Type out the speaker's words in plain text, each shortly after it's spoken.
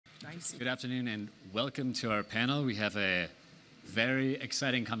see. Good afternoon and welcome to our panel. We have a very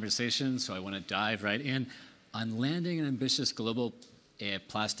exciting conversation, so I want to dive right in on landing an ambitious global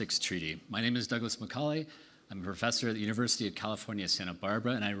plastics treaty. My name is Douglas McCauley. I'm a professor at the University of California, Santa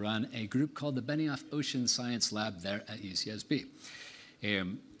Barbara, and I run a group called the Benioff Ocean Science Lab there at UCSB.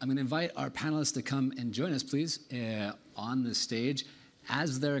 I'm going to invite our panelists to come and join us, please, on the stage.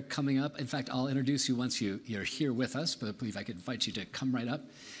 As they're coming up, in fact, I'll introduce you once you're here with us, but please, if I could invite you to come right up.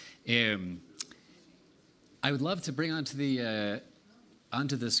 I would love to bring onto the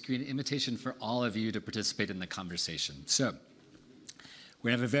screen an invitation for all of you to participate in the conversation. So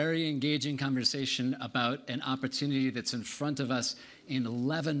we have a very engaging conversation about an opportunity that's in front of us in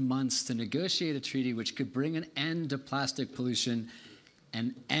 11 months to negotiate a treaty which could bring an end to plastic pollution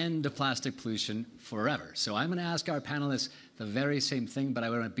and end to plastic pollution forever. So I'm going to ask our panelists the very same thing, but I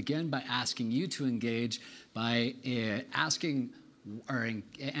want to begin by asking you to engage by asking or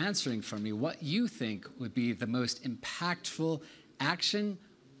answering for me what you think would be the most impactful action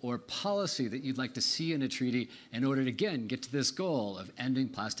or policy that you'd like to see in a treaty in order to, again, get to this goal of ending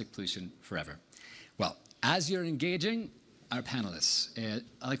plastic pollution forever. Well, as you're engaging, our panelists,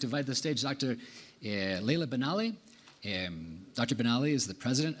 I'd like to invite to the stage Dr. Leila Benali. Dr. Benali is the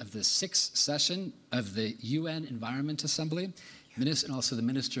president of the 6th session of the UN Environment Assembly, and also the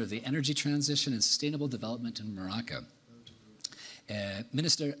Minister of the Energy Transition and Sustainable Development in Morocco.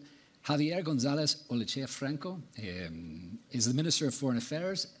 Minister Javier González Olechea Franco is the Minister of Foreign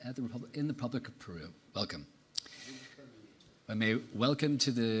Affairs in the Republic of Peru. Welcome. I may welcome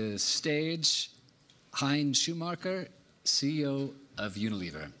to the stage Hein Schumacher, CEO of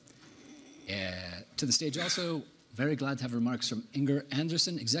Unilever. To the stage also, very glad to have remarks from Inger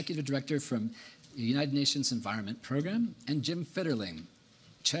Anderson, Executive Director from the United Nations Environment Program, and Jim Fitterling,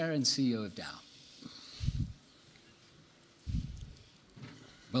 Chair and CEO of Dow.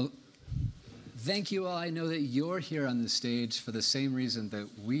 Well, thank you all. I know that you're here on the stage for the same reason that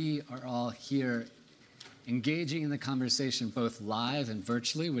we are all here engaging in the conversation both live and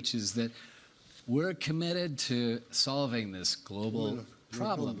virtually, which is that we're committed to solving this global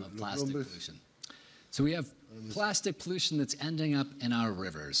problem of plastic pollution. So we have plastic pollution that's ending up in our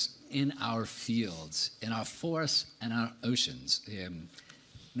rivers, in our fields, in our forests, and our oceans. I'm going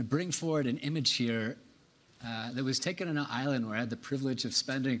to bring forward an image here that was taken on an island where I had the privilege of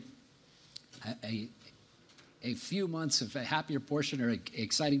spending a few months of a happier portion or an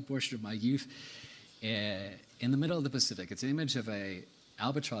exciting portion of my youth in the middle of the Pacific. It's an image of an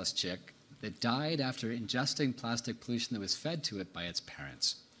albatross chick that died after ingesting plastic pollution that was fed to it by its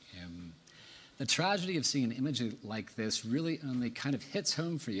parents. The tragedy of seeing an image like this really only kind of hits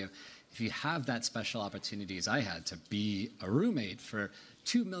home for you if you have that special opportunity, as I had, to be a roommate for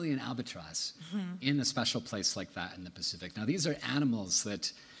 2 million albatross in a special place like that in the Pacific. Now, these are animals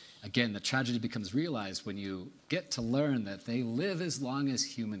that, again, the tragedy becomes realized when you get to learn that they live as long as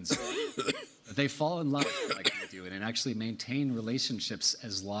humans do. That they fall in love like we do and actually maintain relationships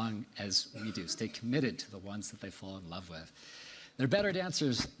as long as we do. Stay committed to the ones that they fall in love with. They're better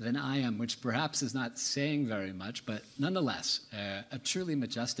dancers than I am, which perhaps is not saying very much, but nonetheless, a truly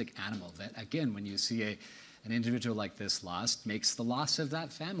majestic animal that, again, when you see an individual like this lost, makes the loss of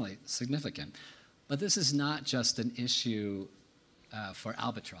that family significant. But this is not just an issue for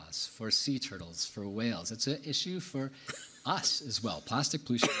albatross, for sea turtles, for whales. It's an issue for us as well. Plastic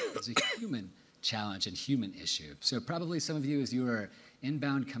pollution is a human challenge and human issue. So probably some of you, as you were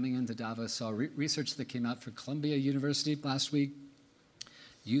inbound coming into Davos, saw research that came out from Columbia University last week.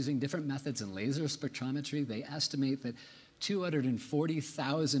 Using different methods in laser spectrometry, they estimate that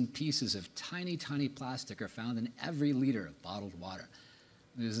 240,000 pieces of tiny, tiny plastic are found in every liter of bottled water.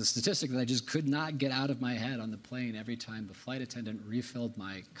 There's a statistic that I just could not get out of my head on the plane every time the flight attendant refilled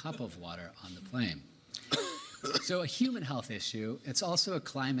my cup of water on the plane. So a human health issue, it's also a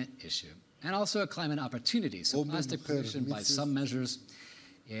climate issue, and also a climate opportunity. So plastic pollution, by some measures,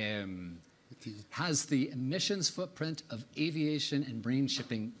 has the emissions footprint of aviation and marine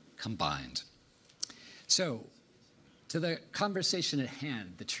shipping combined. So, to the conversation at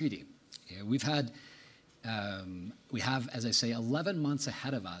hand, the treaty. We have, as I say, 11 months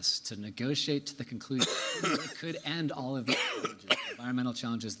ahead of us to negotiate to the conclusion that could end all of the challenges, the environmental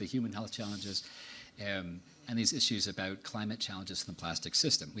challenges, the human health challenges, and these issues about climate challenges in the plastic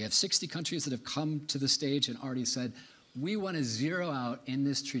system. We have 60 countries that have come to the stage and already said, we want to zero out in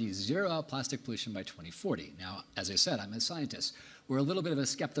this treaty, zero out plastic pollution by 2040. Now, as I said, I'm a scientist. We're a little bit of a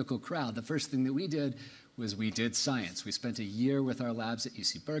skeptical crowd. The first thing that we did was we did science. We spent a year with our labs at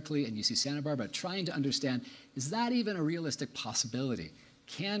UC Berkeley and UC Santa Barbara trying to understand, is that even a realistic possibility?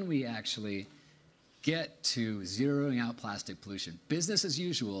 Can we actually get to zeroing out plastic pollution? Business as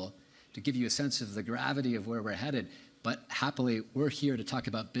usual to give you a sense of the gravity of where we're headed. But happily, we're here to talk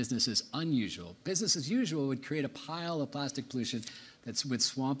about business as unusual. Business as usual would create a pile of plastic pollution that would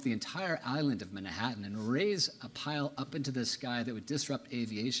swamp the entire island of Manhattan and raise a pile up into the sky that would disrupt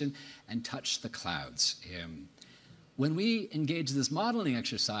aviation and touch the clouds. When we engaged this modeling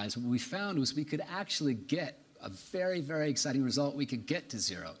exercise, what we found was we could actually get a very, very exciting result. We could get to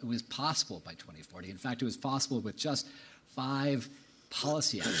zero. It was possible by 2040. In fact, it was possible with just 5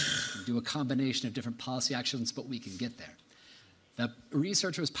 policy actions. We can do a combination of different policy actions, but we can get there. The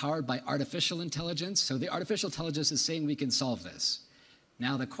research was powered by artificial intelligence. So the artificial intelligence is saying we can solve this.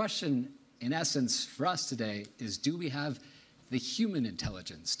 Now, the question, in essence, for us today is, do we have the human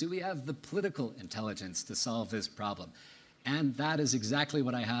intelligence? Do we have the political intelligence to solve this problem? And that is exactly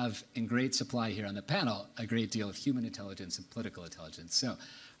what I have in great supply here on the panel, a great deal of human intelligence and political intelligence. So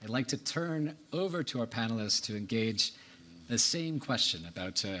I'd like to turn over to our panelists to engage the same question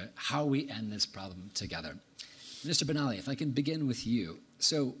about how we end this problem together. Mr. Benali, if I can begin with you.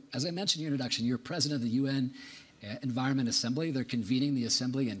 So as I mentioned in your introduction, you're president of the UN Environment Assembly. They're convening the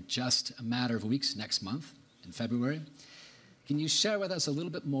Assembly in just a matter of weeks next month, in February. Can you share with us a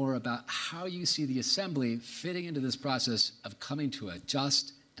little bit more about how you see the Assembly fitting into this process of coming to a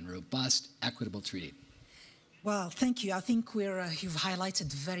just and robust, equitable treaty? Well, thank you. I think you've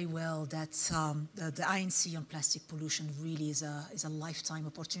highlighted very well that the INC on plastic pollution really is a lifetime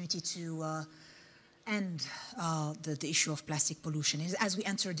opportunity to end the issue of plastic pollution. As we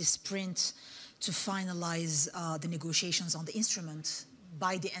enter this sprint to finalize the negotiations on the instrument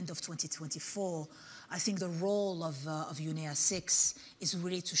by the end of 2024, I think the role of UNEA 6 is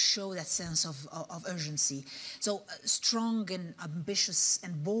really to show that sense of urgency. So strong and ambitious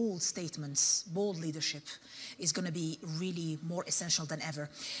and bold statements, bold leadership is going to be really more essential than ever.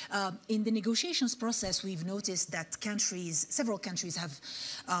 In the negotiations process, we've noticed that several countries have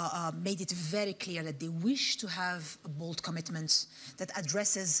made it very clear that they wish to have a bold commitment that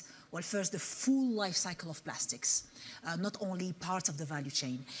addresses, well, first, the full life cycle of plastics, not only parts of the value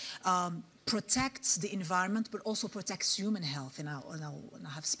chain. Protects the environment, but also protects human health. And I'll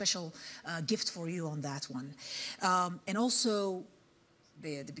have a special gift for you on that one. And also,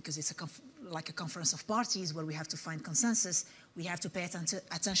 because it's like a conference of parties where we have to find consensus, we have to pay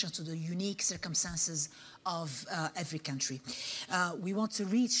attention to the unique circumstances of every country. We want to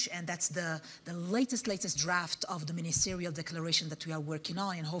reach, and that's the latest draft of the ministerial declaration that we are working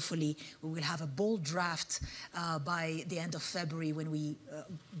on, and hopefully we will have a bold draft by the end of February when we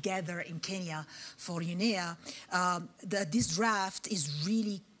gather in Kenya for UNEA. This draft is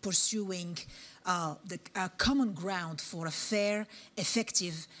really pursuing the common ground for a fair,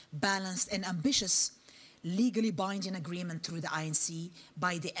 effective, balanced, and ambitious legally binding agreement through the INC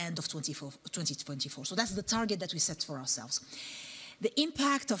by the end of 2024. So that's the target that we set for ourselves. The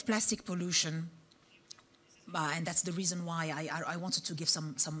impact of plastic pollution, and that's the reason why I wanted to give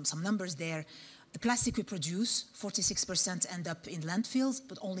some numbers there. The plastic we produce, 46% end up in landfills,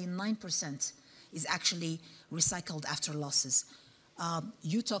 but only 9% is actually recycled after losses.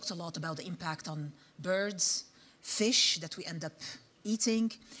 You talked a lot about the impact on birds, fish that we end up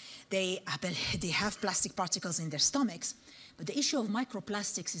eating. They have plastic particles in their stomachs, but the issue of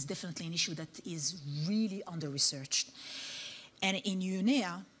microplastics is definitely an issue that is really under-researched. And in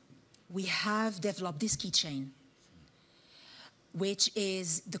UNEA, we have developed this keychain, which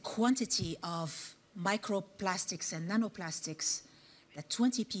is the quantity of microplastics and nanoplastics that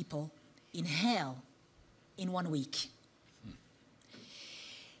 20 people inhale in 1 week.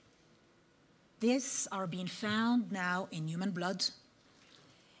 These are being found now in human blood,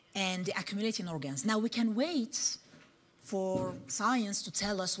 and they accumulate in organs. Now we can wait for science to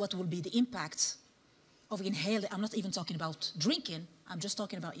tell us what will be the impact of inhaling. I'm not even talking about drinking, I'm just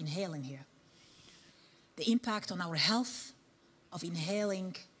talking about inhaling here. The impact on our health of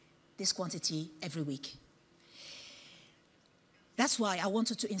inhaling this quantity every week. That's why I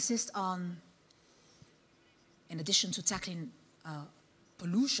wanted to insist on, in addition to tackling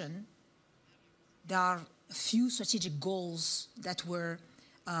pollution, there are a few strategic goals that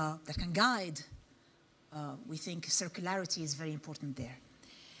can guide. We think circularity is very important there.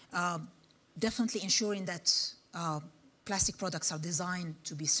 Definitely ensuring that plastic products are designed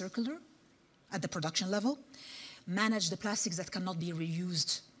to be circular at the production level, manage the plastics that cannot be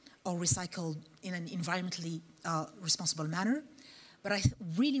reused or recycled in an environmentally responsible manner. But I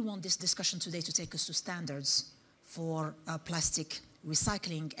really want this discussion today to take us to standards for plastic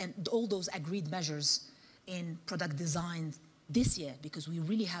recycling and all those agreed measures in product design this year, because we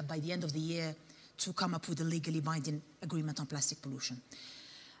really have by the end of the year to come up with a legally binding agreement on plastic pollution.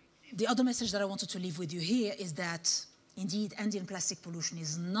 The other message that I wanted to leave with you here is that Indeed, ending plastic pollution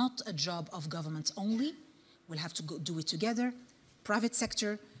is not a job of government only. We'll have to do it together, private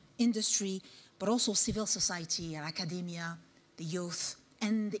sector, industry, but also civil society and academia, the youth,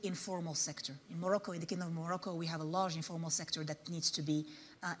 and the informal sector. In Morocco, in the Kingdom of Morocco, we have a large informal sector that needs to be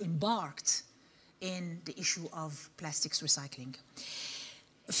embarked in the issue of plastics recycling.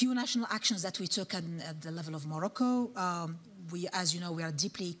 A few national actions that we took at the level of Morocco. As you know, we are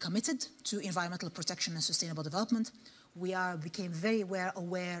deeply committed to environmental protection and sustainable development. We became very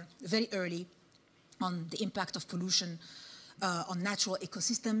aware very early on the impact of pollution on natural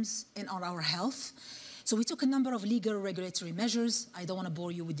ecosystems and on our health. So we took a number of legal regulatory measures. I don't want to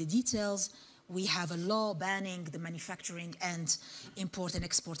bore you with the details. We have a law banning the manufacturing and import and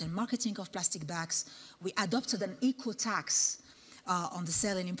export and marketing of plastic bags. We adopted an eco-tax on the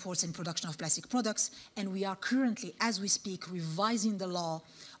sale and import and production of plastic products. And we are currently, as we speak, revising the law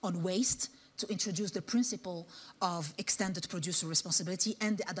on waste to introduce the principle of extended producer responsibility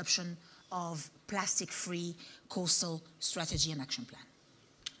and the adoption of plastic-free coastal strategy and action plan.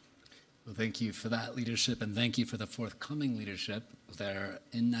 Well, thank you for that leadership, and thank you for the forthcoming leadership there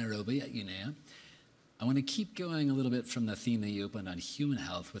in Nairobi at UNEA. I want to keep going a little bit from the theme that you opened on human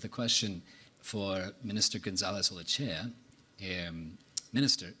health with a question for Minister González-Olechea.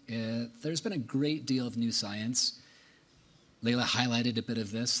 Minister, there's been a great deal of new science. Leila highlighted a bit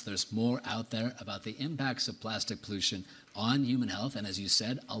of this. There's more out there about the impacts of plastic pollution on human health, and as you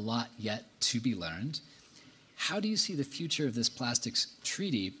said, a lot yet to be learned. How do you see the future of this plastics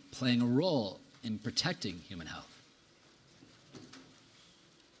treaty playing a role in protecting human health?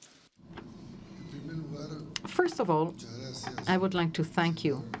 First of all, I would like to thank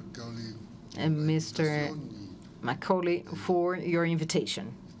you, Mr. Macaulay, for your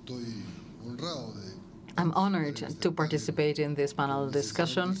invitation. I'm honored to participate in this panel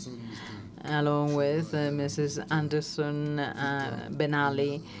discussion along with Mrs. Anderson, Ben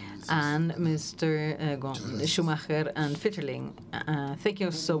Ali, and Mr. Schumacher and Fitterling. Thank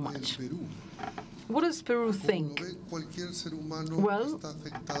you so much. What does Peru think? Well,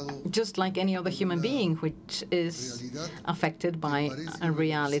 just like any other human being which is affected by a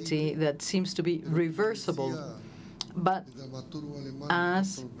reality that seems to be reversible. But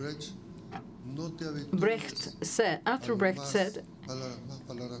as Arthur Brecht said,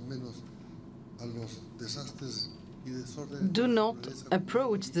 do not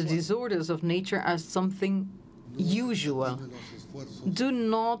approach the disorders of nature as something usual. Do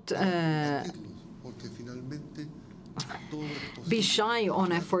not be shy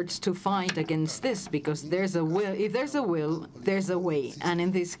on efforts to fight against this, because there's a will. If there's a will, there's a way. And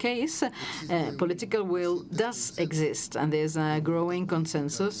in this case, political will does exist, and there's a growing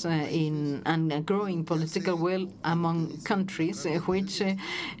consensus and a growing political will among countries, which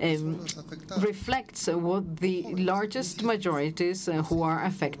reflects what the largest majorities who are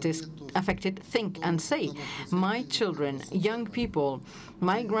affected think and say. My children, young people,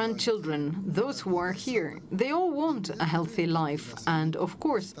 my grandchildren, those who are here, they all want a healthy life. And of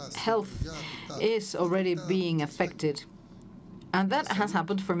course, health is already being affected. And that has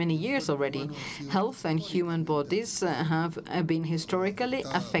happened for many years already. Health and human bodies have been historically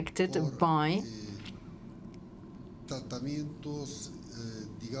affected by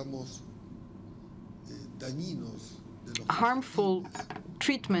harmful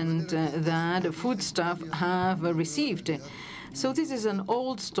treatment that foodstuff have received. So this is an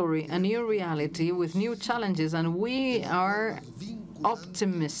old story, a new reality with new challenges, and we are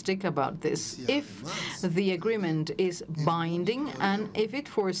optimistic about this. If the agreement is binding and if it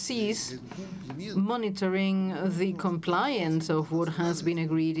foresees monitoring the compliance of what has been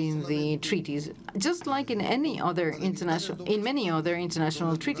agreed in the treaties, just like in many other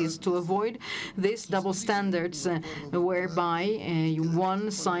international treaties, to avoid these double standards whereby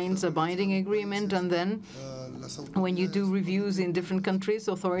one signs a binding agreement and then when you do reviews in different countries,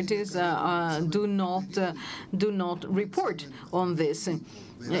 authorities do not report on this,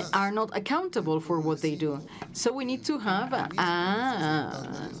 are not accountable for what they do. So we need to have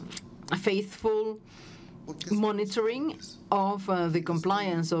a faithful monitoring of the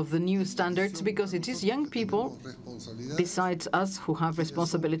compliance of the new standards, because it is young people, besides us who have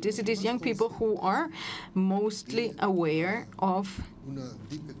responsibilities, it is young people who are mostly aware of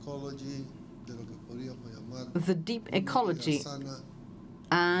the deep ecology,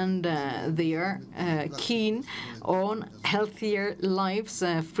 and they are keen on healthier lives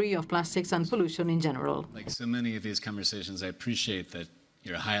free of plastics and pollution in general. Like so many of these conversations, I appreciate that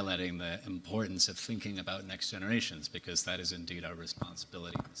you're highlighting the importance of thinking about next generations, because that is indeed our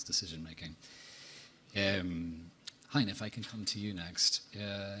responsibility in this decision making. Hein, if I can come to you next.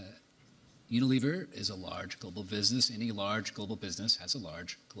 Unilever is a large global business. Any large global business has a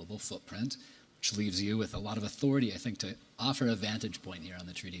large global footprint, which leaves you with a lot of authority, I think, to offer a vantage point here on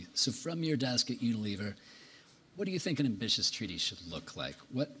the treaty. So from your desk at Unilever, what do you think an ambitious treaty should look like?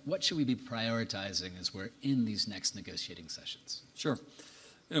 What should we be prioritizing as we're in these next negotiating sessions? Sure.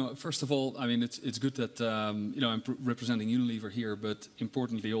 First of all, I mean, it's good that I'm representing Unilever here, but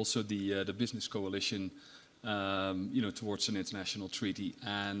importantly also the business coalition, towards an international treaty.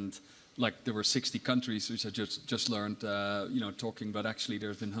 And like there were 60 countries, which I just learned, talking, but actually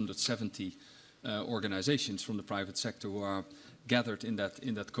there's been 170 organizations from the private sector who are gathered in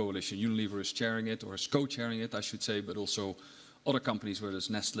that coalition. Unilever is chairing it, or is co-chairing it, I should say, but also other companies, whether it's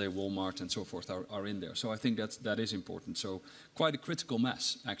Nestle, Walmart, and so forth, are in there. So I think that is important. So quite a critical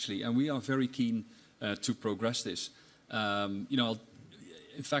mass, actually, and we are very keen to progress this.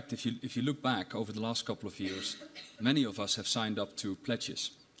 In fact, if you look back over the last couple of years, many of us have signed up to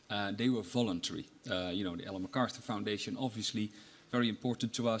pledges. They were voluntary. The Ellen MacArthur Foundation, obviously, very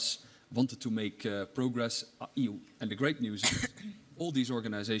important to us, wanted to make progress. And the great news is all these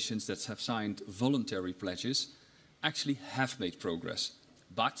organizations that have signed voluntary pledges actually have made progress.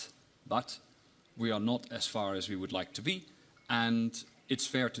 But we are not as far as we would like to be. And it's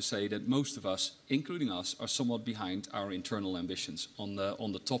fair to say that most of us, including us, are somewhat behind our internal ambitions on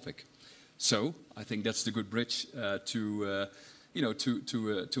the topic. So I think that's the good bridge to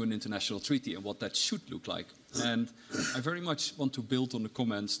an international treaty and what that should look like. And I very much want to build on the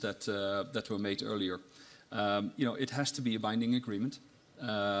comments that were made earlier. It has to be a binding agreement.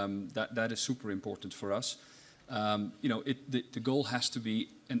 That is super important for us. The goal has to be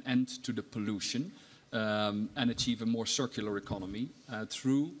an end to the pollution and achieve a more circular economy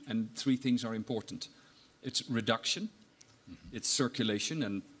and three things are important. It's reduction, it's circulation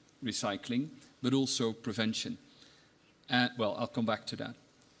and recycling, but also prevention. Well, I'll come back to that.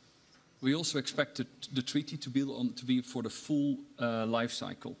 We also expect the treaty to be for the full life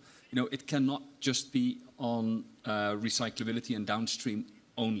cycle. It cannot just be on recyclability and downstream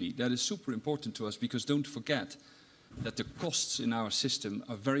only. That is super important to us because don't forget that the costs in our system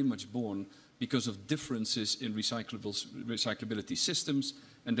are very much born because of differences in recyclability systems,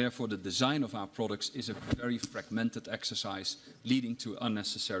 and therefore the design of our products is a very fragmented exercise leading to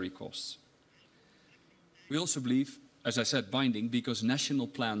unnecessary costs. We also believe, as I said, binding because national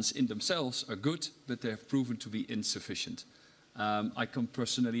plans in themselves are good, but they have proven to be insufficient. I'm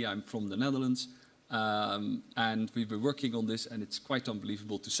from the Netherlands, and we've been working on this, and it's quite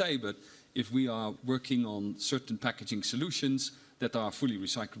unbelievable to say, but if we are working on certain packaging solutions that are fully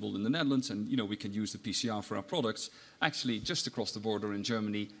recyclable in the Netherlands, and we can use the PCR for our products, actually just across the border in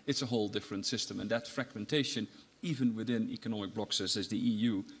Germany, it's a whole different system. And that fragmentation, even within economic blocs as the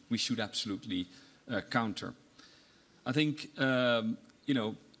EU, we should absolutely counter. I think,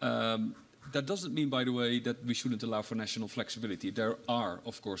 that doesn't mean, by the way, that we shouldn't allow for national flexibility. There are,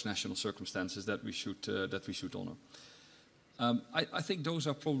 of course, national circumstances that we should honor. I think those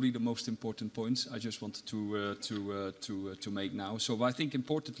are probably the most important points I just wanted to make now. So I think,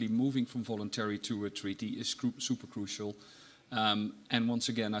 importantly, moving from voluntary to a treaty is super crucial. And once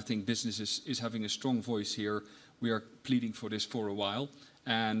again, I think business is having a strong voice here. We are pleading for this for a while,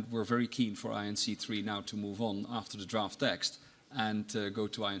 and we're very keen for INC 3 now to move on after the draft text and go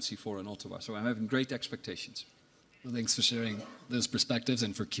to INC 4 in Ottawa. So I'm having great expectations. Well, thanks for sharing those perspectives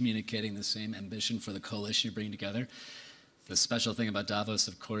and for communicating the same ambition for the coalition you bring together. The special thing about Davos,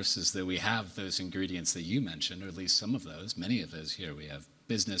 of course, is that we have those ingredients that you mentioned, or at least some of those, many of those here. We have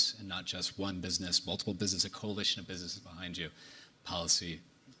business, and not just one business, multiple business, a coalition of businesses behind you, policy,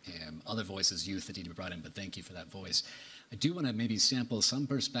 other voices, youth that need to be brought in, but thank you for that voice. I do want to maybe sample some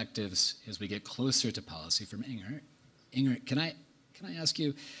perspectives as we get closer to policy from Inger. Inger, can I ask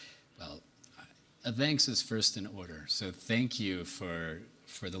you, well, thanks is first in order, so thank you for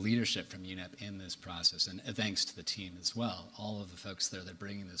the leadership from UNEP in this process, and thanks to the team as well, all of the folks there that are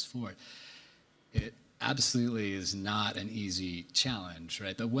bringing this forward. It absolutely is not an easy challenge,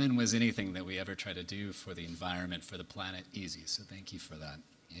 right? But when was anything that we ever try to do for the environment, for the planet, easy? So thank you for that.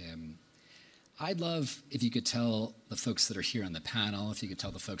 I'd love if you could tell the folks that are here on the panel, if you could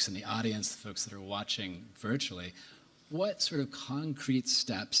tell the folks in the audience, the folks that are watching virtually, what sort of concrete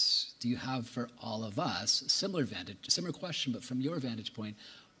steps do you have for all of us? Similar question, but from your vantage point,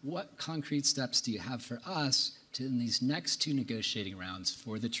 what concrete steps do you have for us in these next two negotiating rounds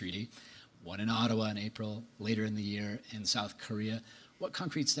for the treaty, one in Ottawa in April, later in the year in South Korea? What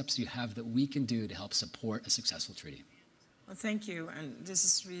concrete steps do you have that we can do to help support a successful treaty? Well, thank you, and this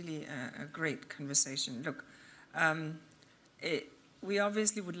is really a great conversation. Look, we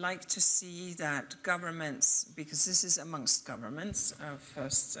obviously would like to see that governments, because this is amongst governments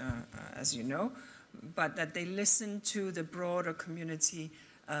first, as you know, but that they listen to the broader community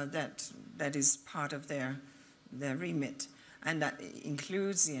that is part of their remit. And that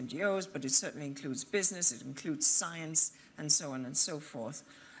includes the NGOs, but it certainly includes business, it includes science, and so on and so forth,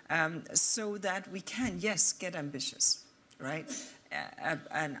 so that we can, yes, get ambitious, right?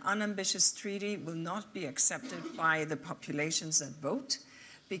 An unambitious treaty will not be accepted by the populations that vote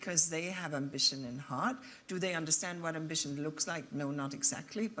because they have ambition in heart. Do they understand what ambition looks like? No, not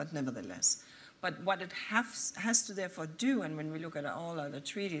exactly, but nevertheless. But what it has to therefore do, and when we look at all other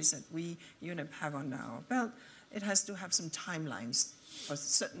treaties that we, UNEP, have under our belt, it has to have some timelines for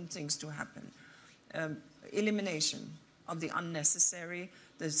certain things to happen. Elimination of the unnecessary,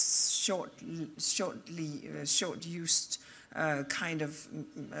 the short-used kind of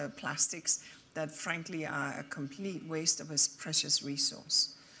plastics that frankly are a complete waste of a precious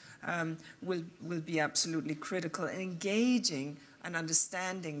resource, will be absolutely critical. And engaging and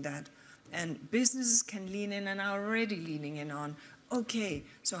understanding that, and businesses can lean in and are already leaning in on, okay,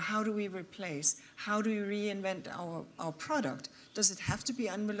 so how do we replace? How do we reinvent our product? Does it have to be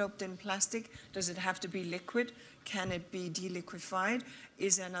enveloped in plastic? Does it have to be liquid? Can it be deliquified?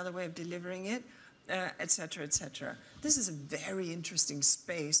 Is there another way of delivering it? Et cetera, et cetera. This is a very interesting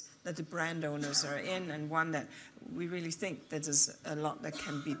space that the brand owners are in, and one that we really think that there's a lot that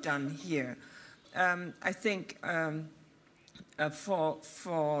can be done here. I think for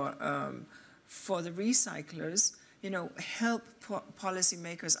the recyclers, help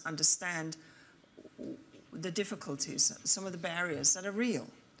policymakers understand the difficulties, some of the barriers that are real,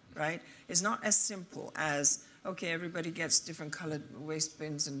 right? It's not as simple as, okay, everybody gets different colored waste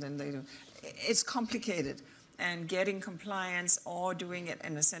bins and then they don't. It's complicated, and getting compliance or doing it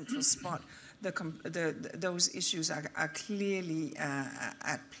in a central spot, those issues are clearly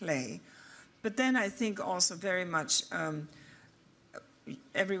at play. But then I think also very much,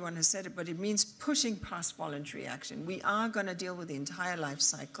 everyone has said it, but it means pushing past voluntary action. We are going to deal with the entire life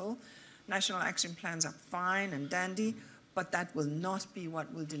cycle. National action plans are fine and dandy, but that will not be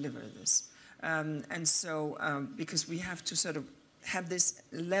what will deliver this. And so, because we have to sort of have this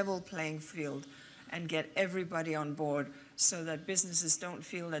level playing field and get everybody on board so that businesses don't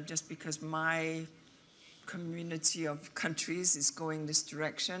feel that just because my community of countries is going this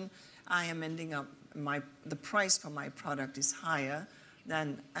direction, I am ending up, the price for my product is higher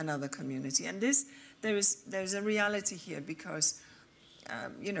than another community. And there's a reality here because,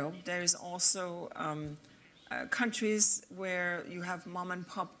 there is also countries where you have mom and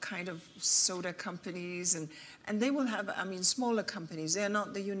pop kind of soda companies, and they will have, smaller companies. They're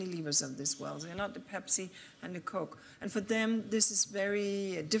not the Unilevers of this world. They're not the Pepsi and the Coke. And for them, this is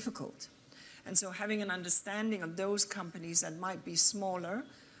very difficult. And so having an understanding of those companies that might be smaller,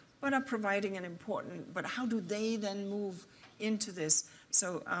 but are providing an important, but how do they then move into this?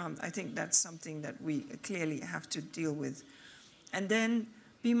 So I think that's something that we clearly have to deal with. And then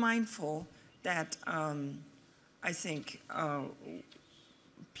be mindful that I think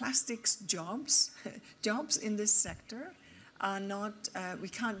plastics jobs in this sector are not, we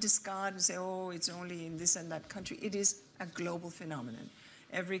can't discard and say, oh, it's only in this and that country. It is a global phenomenon.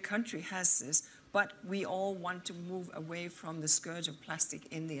 Every country has this, but we all want to move away from the scourge of plastic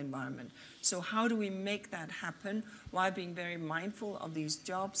in the environment. So how do we make that happen while being very mindful of these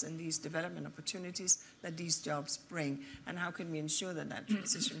jobs and these development opportunities that these jobs bring? And how can we ensure that that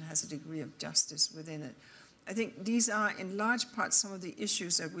transition has a degree of justice within it? I think these are, in large part, some of the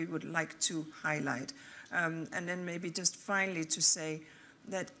issues that we would like to highlight. And then maybe just finally to say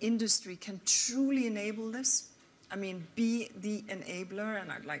that industry can truly enable this. Be the enabler,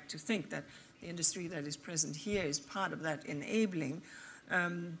 and I'd like to think that the industry that is present here is part of that enabling.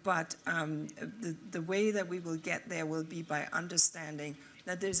 But the way that we will get there will be by understanding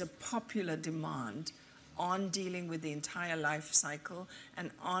that there's a popular demand on dealing with the entire life cycle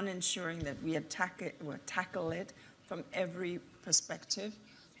and on ensuring that we tackle it from every perspective.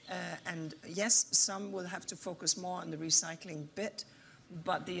 And yes, some will have to focus more on the recycling bit,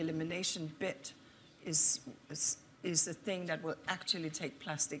 but the elimination bit is the thing that will actually take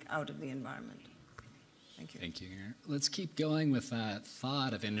plastic out of the environment. Thank you. Thank you. Let's keep going with that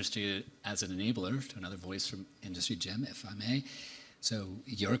thought of industry as an enabler. To another voice from industry, Jim, if I may. So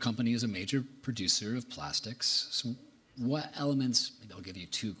your company is a major producer of plastics. So what elements, maybe I'll give you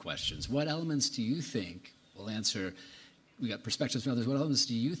two questions. What elements do you think, we'll answer, we got perspectives from others, what elements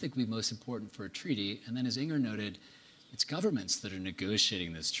do you think will be most important for a treaty? And then as Inger noted, it's governments that are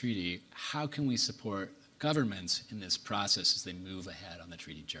negotiating this treaty. How can we support governments in this process as they move ahead on the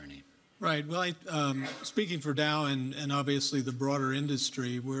treaty journey? Right. Well, speaking for Dow and obviously the broader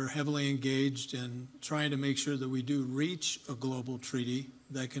industry, we're heavily engaged in trying to make sure that we do reach a global treaty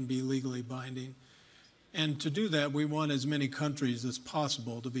that can be legally binding. And to do that, we want as many countries as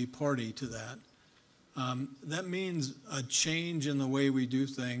possible to be party to that. That means a change in the way we do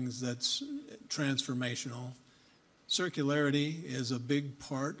things that's transformational. Circularity is a big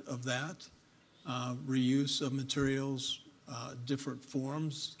part of that. Reuse of materials, different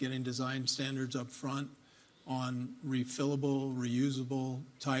forms, getting design standards up front on refillable, reusable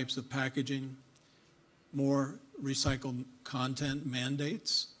types of packaging, more recycled content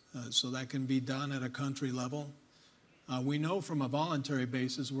mandates, so that can be done at a country level. We know from a voluntary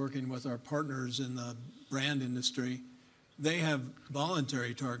basis, working with our partners in the brand industry, they have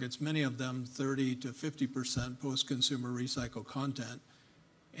voluntary targets, many of them 30 to 50% post-consumer recycled content.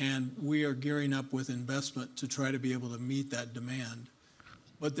 And we are gearing up with investment to try to be able to meet that demand.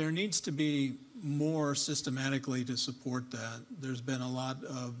 But there needs to be more systematically to support that. There's been a lot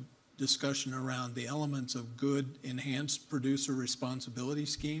of discussion around the elements of good enhanced producer responsibility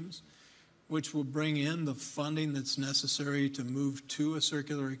schemes, which will bring in the funding that's necessary to move to a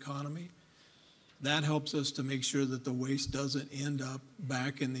circular economy. That helps us to make sure that the waste doesn't end up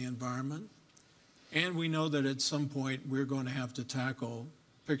back in the environment. And we know that at some point we're going to have to tackle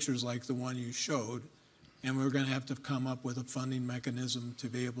pictures like the one you showed, and we're going to have to come up with a funding mechanism to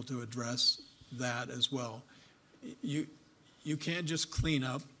be able to address that as well. You can't just clean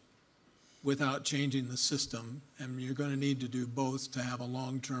up without changing the system, and you're going to need to do both to have a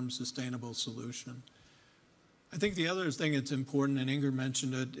long-term sustainable solution. I think the other thing that's important, and Inger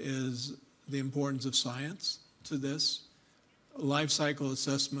mentioned it, is the importance of science to this. Life cycle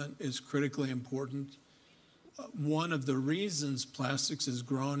assessment is critically important. One of the reasons plastics has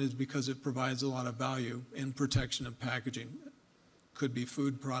grown is because it provides a lot of value in protection of packaging. Could be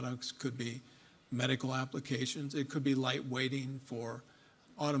food products, could be medical applications, it could be light weighting for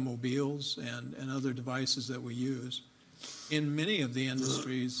automobiles and other devices that we use. In many of the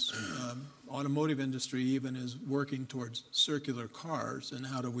industries, automotive industry even is working towards circular cars and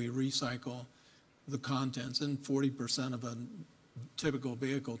how do we recycle the contents. And 40% of a typical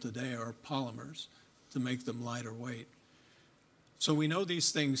vehicle today are polymers to make them lighter weight. So we know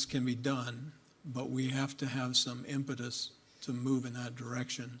these things can be done, but we have to have some impetus to move in that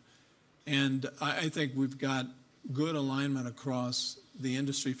direction. And I think we've got good alignment across the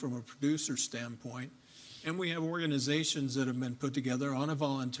industry from a producer standpoint. And we have organizations that have been put together on a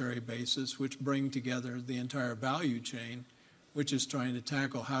voluntary basis, which bring together the entire value chain, which is trying to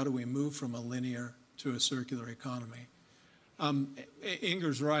tackle how do we move from a linear to a circular economy.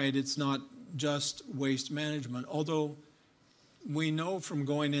 Inger's right, it's not just waste management, although we know from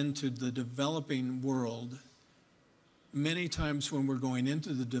going into the developing world, many times when we're going into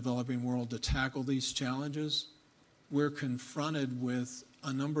the developing world to tackle these challenges, we're confronted with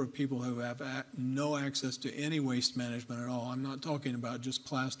a number of people who have no access to any waste management at all. I'm not talking about just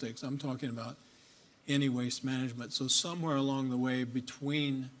plastics, I'm talking about any waste management. So somewhere along the way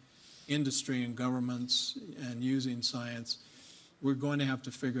between industry and governments and using science, we're going to have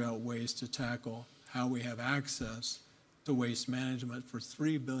to figure out ways to tackle how we have access to waste management for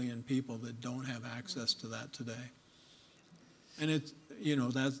 3 billion people that don't have access to that today. And it's,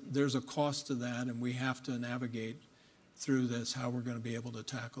 there's a cost to that, and we have to navigate through this how we're going to be able to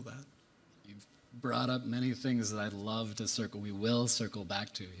tackle that. You've brought up many things that I'd love to we will circle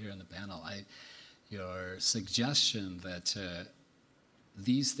back to here in the panel. Your suggestion that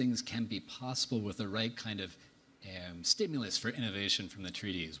these things can be possible with the right kind of stimulus for innovation from the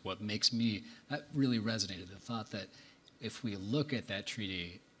treaty is what makes me, that really resonated. The thought that if we look at that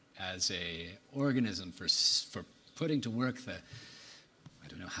treaty as a organism for putting to work the, I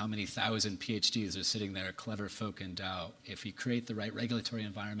don't know how many thousand PhDs are sitting there, clever folk in Dow, if we create the right regulatory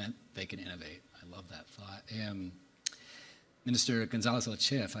environment, they can innovate. I love that thought. Minister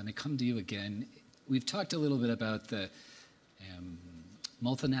González-Elche, if I may come to you again, we've talked a little bit about the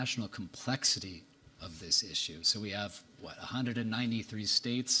multinational complexity of this issue. So we have, 193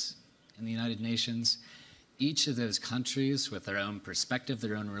 states in the United Nations. Each of those countries with their own perspective,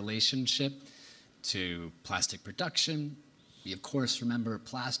 their own relationship to plastic production. We, of course, remember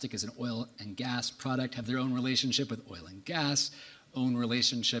plastic is an oil and gas product, have their own relationship with oil and gas, own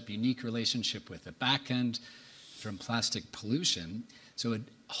relationship, unique relationship with the back end from plastic pollution. So a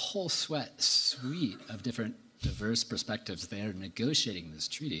whole suite of different diverse perspectives there negotiating this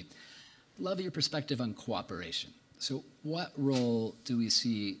treaty. Love your perspective on cooperation. So what role do you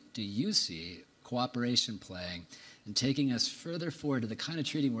see cooperation playing in taking us further forward to the kind of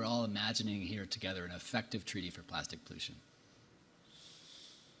treaty we're all imagining here together, an effective treaty for plastic pollution?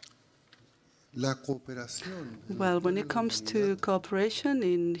 Well, when it comes to cooperation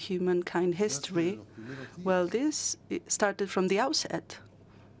in humankind history, well, this started from the outset.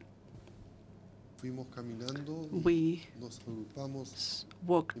 We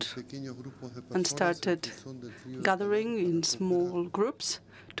walked and started gathering in small groups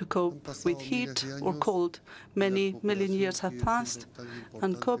to cope with heat or cold. Many million years have passed,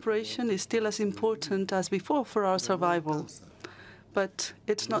 and cooperation is still as important as before for our survival. But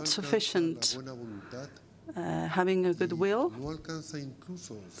it's not sufficient. Having a good will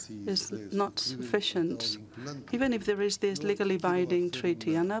is not sufficient, even if there is this legally binding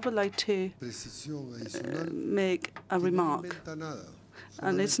treaty. And I would like to make a remark.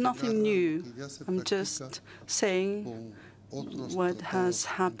 And it's nothing new. I'm just saying what has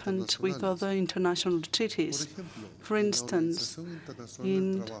happened with other international treaties. For instance,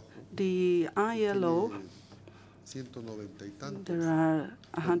 in the ILO, there are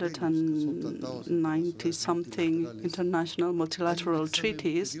 190-something international multilateral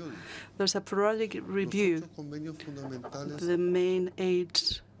treaties. There's a periodic review. The main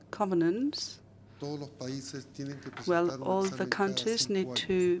 8 covenants, well, all the countries need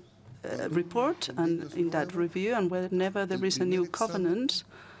to report and in that review, and whenever there is a new covenant,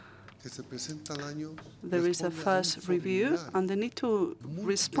 there is a first review, and they need to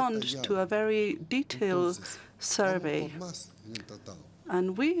respond to a very detailed survey.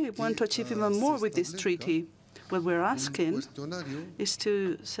 And we want to achieve even more with this treaty. What we're asking is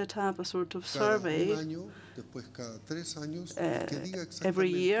to set up a sort of survey every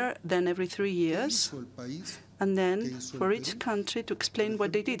year, then every 3 years, and then for each country to explain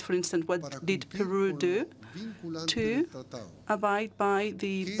what they did. For instance, what did Peru do to abide by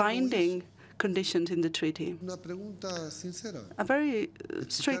the binding conditions in the treaty? A very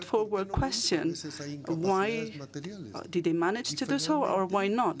straightforward question. Why did they manage to do so, or why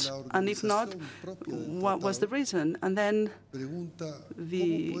not? And if not, what was the reason? And then,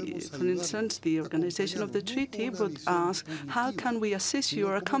 for instance, the organization of the treaty would ask, how can we assist you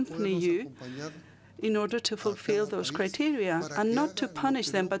or accompany you in order to fulfill those criteria, and not to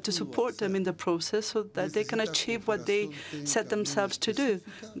punish them, but to support them in the process so that they can achieve what they set themselves to do.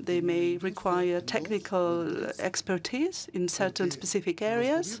 They may require technical expertise in certain specific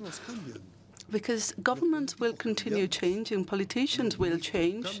areas, because governments will continue changing, politicians will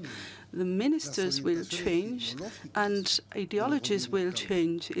change, the ministers will change, and ideologies will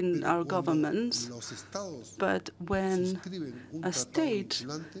change in our governments. But when a state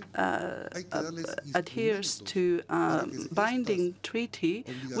adheres to a binding treaty,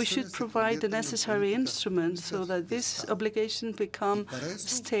 we should provide the necessary instruments so that this obligation become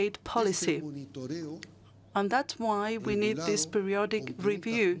state policy. And that's why we need this periodic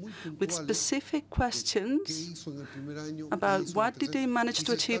review with specific questions about what did they manage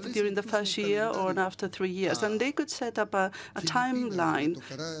to achieve during the first year or after 3 years. And they could set up a timeline.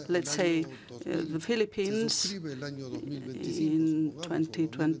 Let's say the Philippines in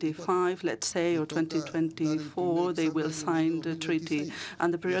 2025, let's say, or 2024, they will sign the treaty.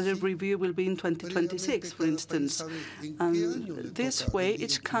 And the periodic review will be in 2026, for instance. And this way,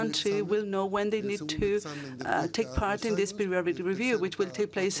 each country will know when they need to take part in this periodic review, which will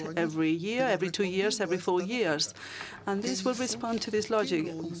take place every year, every 2 years, every 4 years. And this will respond to this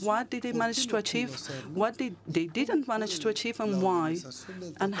logic. What did they manage to achieve? What did they didn't manage to achieve, and why?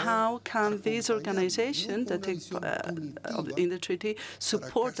 And how can this organization that take in the treaty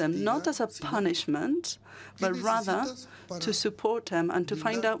support them, not as a punishment, but rather to support them and to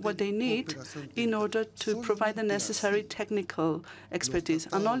find out what they need in order to provide the necessary technical expertise.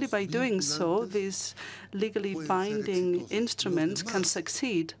 And only by doing so, these legally binding instruments can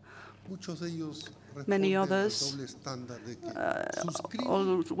succeed. Many others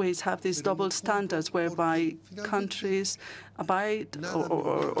always have these double standards whereby countries abide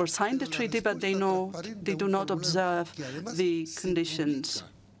or sign the treaty, but they do not observe the conditions.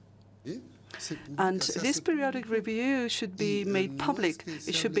 And this periodic review should be made public.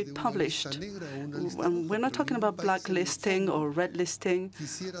 It should be published. And we're not talking about blacklisting or red listing.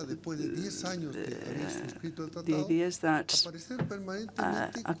 The idea is that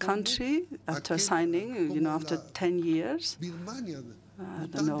a country, after signing, after 10 years, I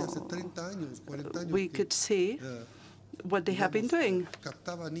don't know, we could see what they have been doing.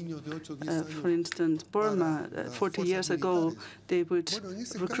 For instance, Burma, 40 years ago, they would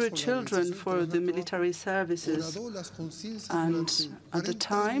recruit children for the military services. And at the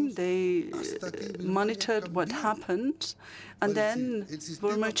time, they monitored what happened, and then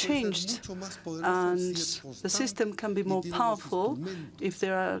Burma changed. And the system can be more powerful if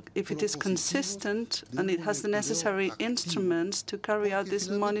it is consistent and it has the necessary instruments to carry out this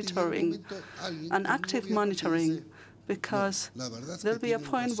monitoring and active monitoring. Because there'll be a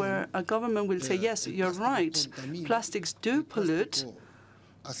point where a government will say, yes, you're right, plastics do pollute.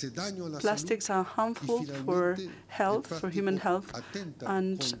 Plastics are harmful for health, for human health,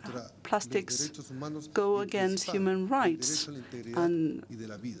 and plastics go against human rights and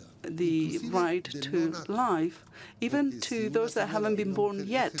the right to life, even to those that haven't been born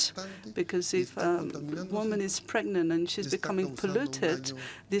yet. Because if a woman is pregnant and she's becoming polluted,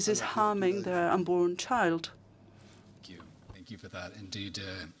 this is harming their unborn child. Thank you for that. Indeed,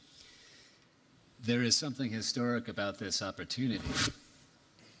 there is something historic about this opportunity,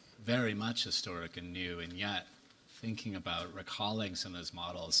 very much historic and new, and yet thinking about recalling some of those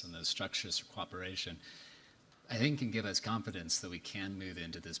models and those structures for cooperation, I think can give us confidence that we can move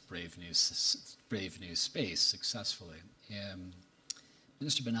into this brave new space successfully.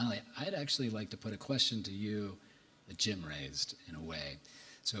 Minister Ben-Ali, I'd actually like to put a question to you that Jim raised in a way.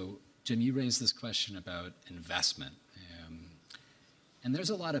 So, Jim, you raised this question about investment. And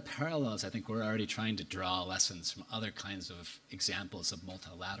there's a lot of parallels. I think we're already trying to draw lessons from other kinds of examples of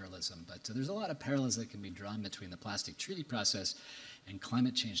multilateralism. But there's a lot of parallels that can be drawn between the plastic treaty process and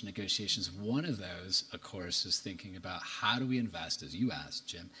climate change negotiations. One of those, of course, is thinking about how do we invest, as you asked,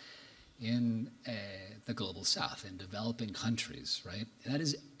 Jim, in the global south, in developing countries, right? That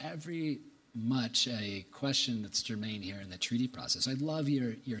is every much a question that's germane here in the treaty process. I'd love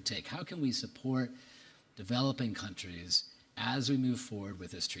your take. How can we support developing countries as we move forward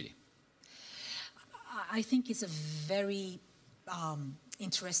with this treaty? I think it's a very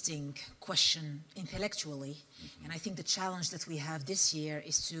interesting question intellectually. And I think the challenge that we have this year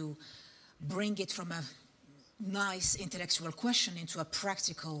is to bring it from a nice intellectual question into a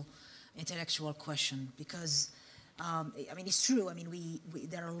practical intellectual question. Because, I mean, it's true. I mean,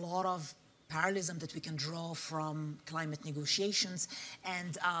 there are a lot of parallelism that we can draw from climate negotiations.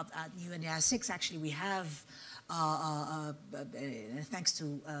 And at UNEA6, actually, we have thanks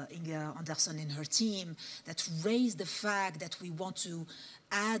to Inge Anderson and her team, that raised the fact that we want to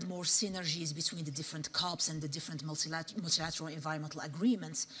add more synergies between the different COPs and the different multilateral environmental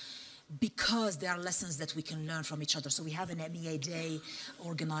agreements, because there are lessons that we can learn from each other. So we have an MEA Day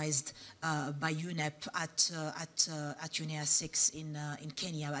organized by UNEP at UNEA 6 in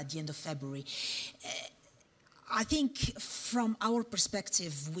Kenya at the end of February. I think from our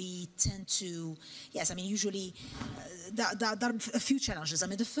perspective, we tend to, yes, I mean, usually there are a few challenges. I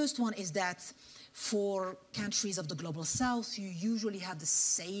mean, the first one is that for countries of the global south, you usually have the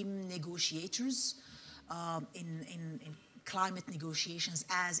same negotiators in climate negotiations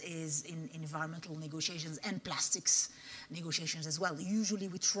as is in environmental negotiations and plastics negotiations as well. Usually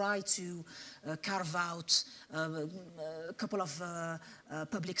we try to carve out a couple of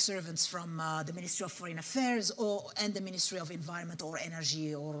public servants from the Ministry of Foreign Affairs and the Ministry of Environment or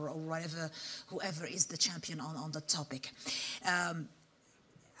Energy or whatever, whoever is the champion on the topic.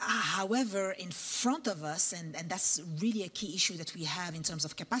 However, in front of us, and that's really a key issue that we have in terms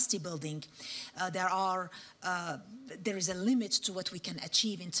of capacity building, there is a limit to what we can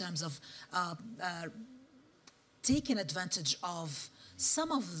achieve in terms of taking advantage of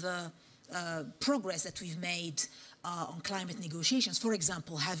some of the progress that we've made on climate negotiations. For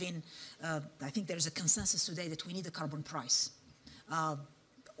example, having, I think there is a consensus today that we need a carbon price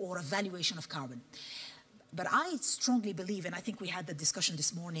or a valuation of carbon. But I strongly believe, and I think we had the discussion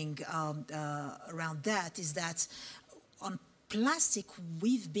this morning around that, is that on plastic,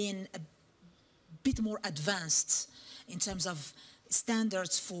 we've been a bit more advanced in terms of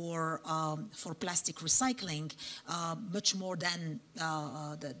standards for plastic recycling, much more than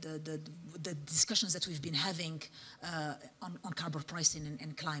the discussions that we've been having on carbon pricing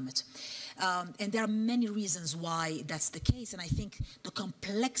and climate. And there are many reasons why that's the case. And I think the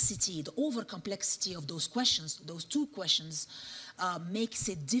complexity, the over-complexity of those questions, those two questions, makes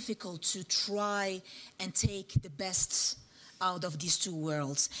it difficult to try and take the best out of these two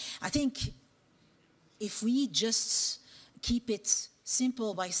worlds. I think if we just keep it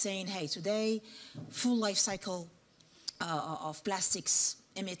simple by saying, hey, today, full life cycle of plastics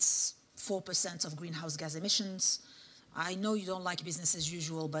emits 4% of greenhouse gas emissions. I know you don't like business as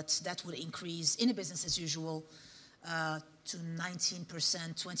usual, but that would increase in a business as usual to 19%,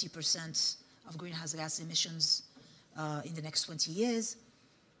 20% of greenhouse gas emissions in the next 20 years.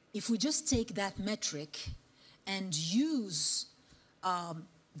 If we just take that metric and use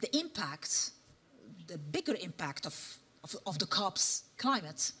the impact, the bigger impact of the COP's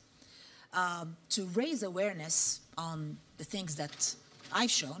climate to raise awareness on the things that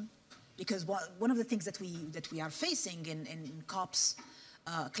I've shown, because one of the things that we are facing in COP's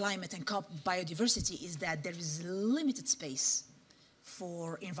climate and COP biodiversity is that there is limited space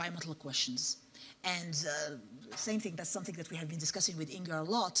for environmental questions. And same thing, that's something that we have been discussing with Inga a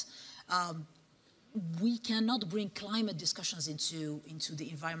lot. We cannot bring climate discussions into the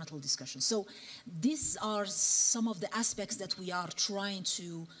environmental discussion. So these are some of the aspects that we are trying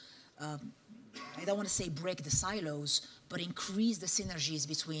to, I don't want to say break the silos, but increase the synergies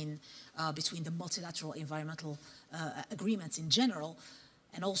between the multilateral environmental agreements in general,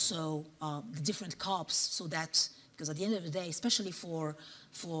 and also the different COPs, so that, because at the end of the day, especially for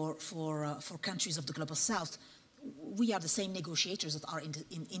countries of the Global South, we are the same negotiators that are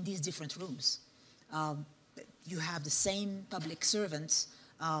in these different rooms. You have the same public servants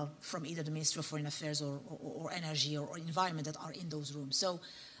from either the Ministry of Foreign Affairs or Energy or Environment that are in those rooms. So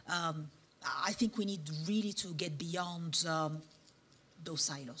I think we need really to get beyond those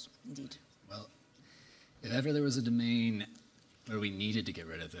silos, indeed. Well, if ever there was a domain where we needed to get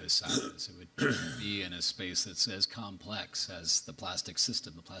rid of those silos, it would be in a space that's as complex as the plastic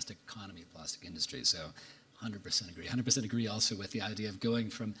system, the plastic economy, the plastic industry. So 100% agree. 100% agree also with the idea of going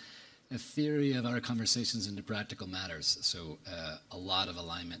from a theory of our conversations into practical matters. So a lot of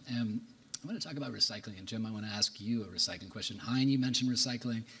alignment. I want to talk about recycling. And Jim, I want to ask you a recycling question. Hein, you mentioned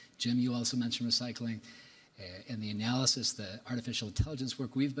recycling. Jim, you also mentioned recycling. And the analysis, the artificial intelligence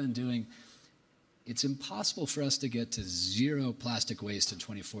work we've been doing, it's impossible for us to get to zero plastic waste in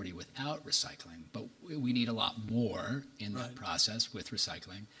 2040 without recycling. But we need a lot more in that process with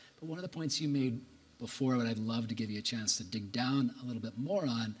recycling. But one of the points you made before, what I'd love to give you a chance to dig down a little bit more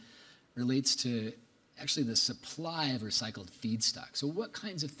on, relates to actually the supply of recycled feedstock. So what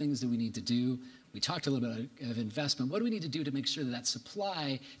kinds of things do we need to do? We talked a little bit of investment. What do we need to do to make sure that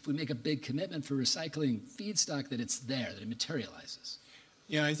supply, if we make a big commitment for recycling feedstock, that it's there, that it materializes?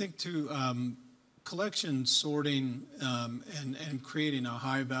 Yeah, I think collection, sorting, and creating a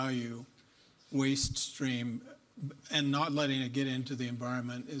high-value waste stream and not letting it get into the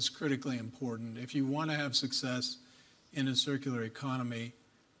environment is critically important. If you want to have success in a circular economy,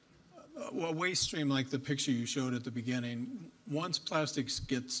 a waste stream like the picture you showed at the beginning, once plastics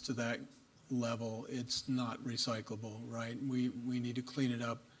gets to that level, it's not recyclable, right? We need to clean it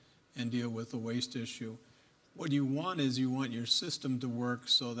up and deal with the waste issue. What you want is you want your system to work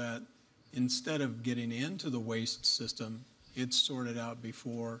so that instead of getting into the waste system, it's sorted out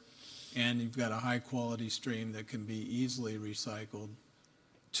before, and you've got a high quality stream that can be easily recycled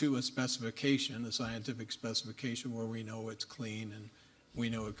to a specification, a scientific specification where we know it's clean and we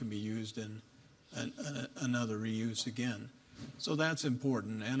know it can be used in another reuse again. So that's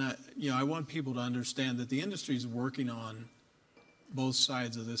important. And I want people to understand that the industry is working on both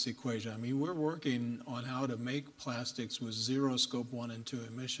sides of this equation. I mean, we're working on how to make plastics with zero scope 1 and 2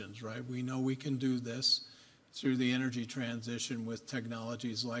 emissions, right? We know we can do this through the energy transition with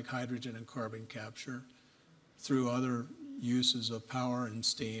technologies like hydrogen and carbon capture, through other uses of power and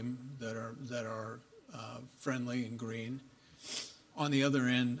steam that are friendly and green. On the other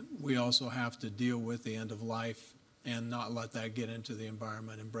end, we also have to deal with the end of life and not let that get into the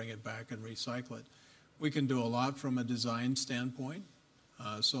environment and bring it back and recycle it. We can do a lot from a design standpoint.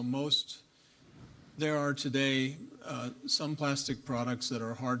 There are today some plastic products that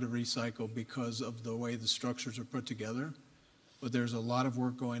are hard to recycle because of the way the structures are put together. But there's a lot of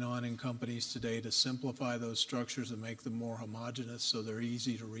work going on in companies today to simplify those structures and make them more homogeneous so they're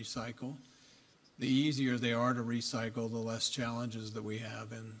easy to recycle. The easier they are to recycle, the less challenges that we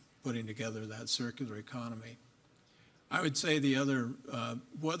have in putting together that circular economy. I would say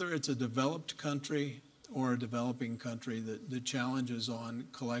whether it's a developed country or a developing country, the challenges on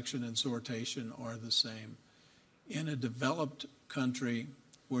collection and sortation are the same. In a developed country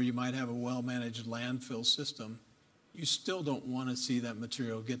where you might have a well-managed landfill system, you still don't want to see that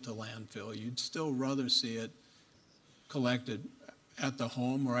material get to landfill. You'd still rather see it collected at the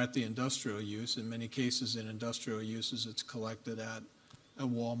home or at the industrial use. In many cases, in industrial uses, it's collected at a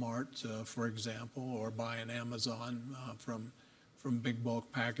Walmart, for example, or by an Amazon from big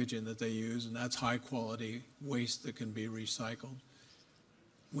bulk packaging that they use, and that's high quality waste that can be recycled.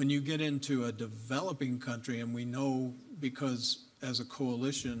 When you get into a developing country, and we know because as a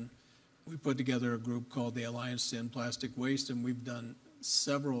coalition, we put together a group called the Alliance to End Plastic Waste, and we've done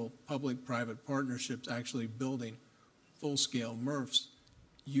several public-private partnerships actually building full-scale MRFs.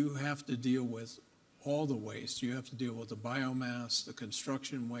 You have to deal with all the waste. You have to deal with the biomass, the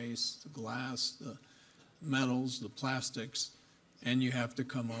construction waste, the glass, the metals, the plastics, and you have to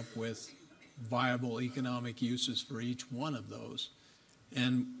come up with viable economic uses for each one of those.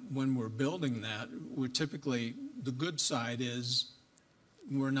 And when we're building that, we're typically, the good side is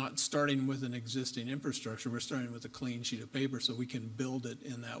we're not starting with an existing infrastructure, we're starting with a clean sheet of paper so we can build it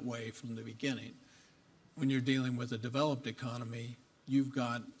in that way from the beginning. When you're dealing with a developed economy, you've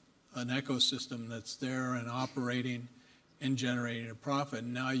got an ecosystem that's there and operating and generating a profit.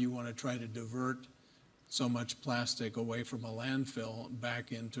 And now you want to try to divert so much plastic away from a landfill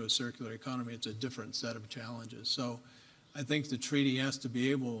back into a circular economy. It's a different set of challenges. So I think the treaty has to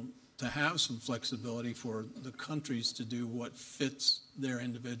be able to have some flexibility for the countries to do what fits their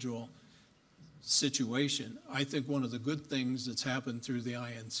individual situation. I think one of the good things that's happened through the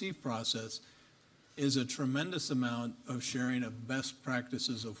INC process is a tremendous amount of sharing of best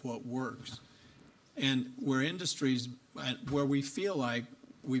practices of what works. And where industries, where we feel like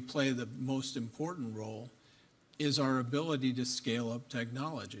we play the most important role is our ability to scale up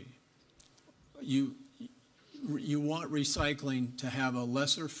technology. You want recycling to have a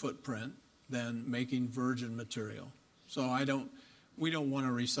lesser footprint than making virgin material. So we don't want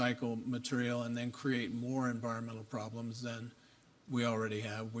to recycle material and then create more environmental problems than we already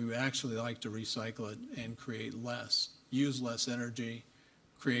have. We would actually like to recycle it and create less, use less energy,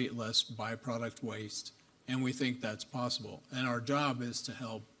 create less byproduct waste, and we think that's possible. And our job is to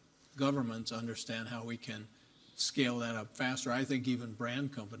help governments understand how we can scale that up faster. I think even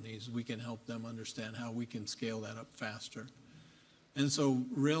brand companies, we can help them understand how we can scale that up faster. And so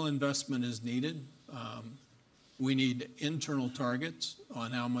real investment is needed. We need internal targets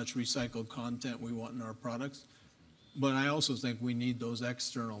on how much recycled content we want in our products. But I also think we need those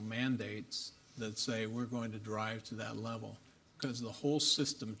external mandates that say we're going to drive to that level, because the whole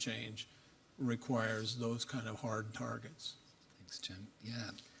system change requires those kind of hard targets. Thanks, Jim.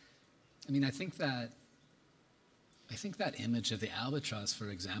 Yeah. I mean, I think that image of the albatross, for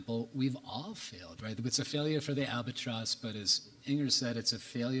example, we've all failed, right? It's a failure for the albatross, but as Inger said, it's a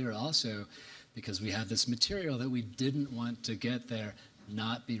failure also because we have this material that we didn't want to get there,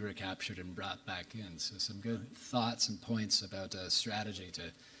 not be recaptured and brought back in. So some good thoughts and points about a strategy to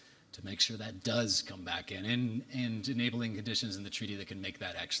make sure that does come back in and enabling conditions in the treaty that can make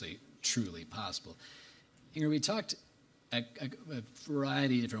that actually truly possible. Inger, we talked a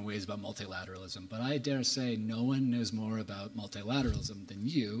variety of different ways about multilateralism, but I dare say no one knows more about multilateralism than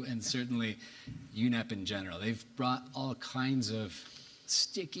you, and certainly UNEP in general. They've brought all kinds of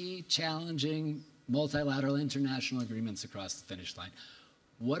sticky, challenging, multilateral international agreements across the finish line.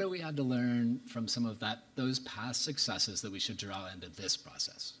 What do we have to learn from some of those past successes that we should draw into this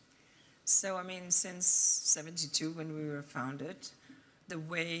process? So, I mean, since '72, when we were founded, the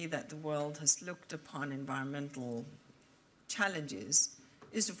way that the world has looked upon environmental challenges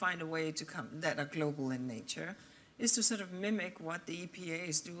is to find a way to come that are global in nature, is to sort of mimic what the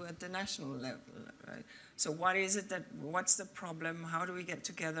EPAs do at the national level, right? So what's the problem, how do we get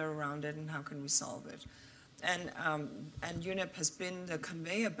together around it, and how can we solve it? And UNEP has been the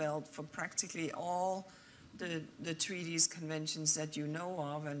conveyor belt for practically all the treaties, conventions that you know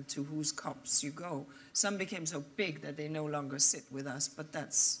of and to whose COPs you go. Some became so big that they no longer sit with us, but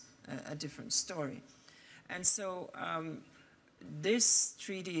that's a different story. And so this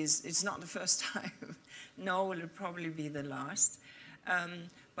treaty it's not the first time, nor will it probably be the last.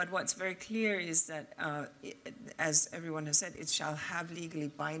 But what's very clear is that, as everyone has said, it shall have legally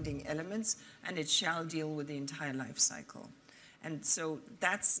binding elements and it shall deal with the entire life cycle. And so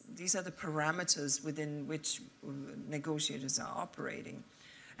these are the parameters within which negotiators are operating.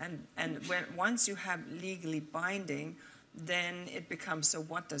 And once you have legally binding, then it becomes, so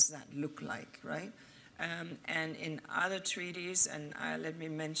what does that look like, right? And in other treaties, and let me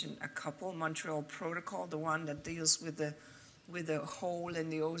mention a couple, Montreal Protocol, the one that deals with the hole in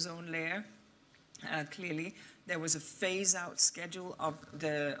the ozone layer, clearly there was a phase-out schedule of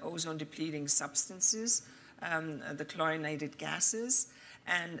the ozone-depleting substances, the chlorinated gases,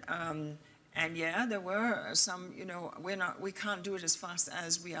 and yeah, there were some, we can't do it as fast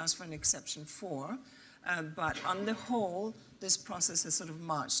as we asked for an exception for, but on the whole, this process has sort of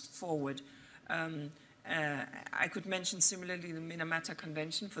marched forward. I could mention similarly the Minamata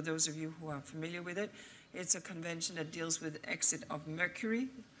Convention, for those of you who are familiar with it. It's a convention that deals with exit of mercury.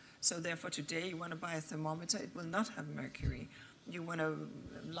 So therefore today you want to buy a thermometer, it will not have mercury. You want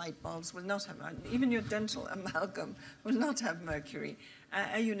light bulbs will not have, even your dental amalgam will not have mercury.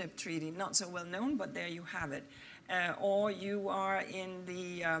 A UNEP treaty, not so well known, but there you have it. or you are in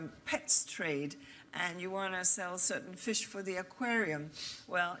the pets trade and you want to sell certain fish for the aquarium.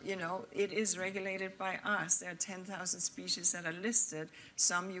 Well, you know, it is regulated by us. There are 10,000 species that are listed.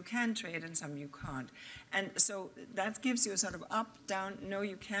 Some you can trade and some you can't. And so that gives you a sort of up, down, no,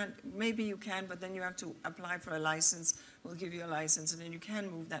 you can't, maybe you can, but then you have to apply for a license. We'll give you a license, and then you can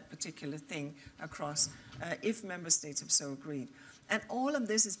move that particular thing across if member states have so agreed. And all of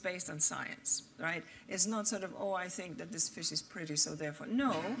this is based on science, right? It's not sort of, oh, I think that this fish is pretty, so therefore,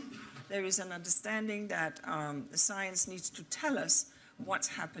 no. There is an understanding that the science needs to tell us what's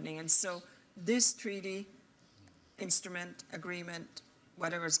happening. And so this treaty, instrument, agreement,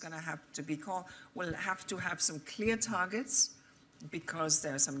 whatever it's going to have to be called, will have to have some clear targets because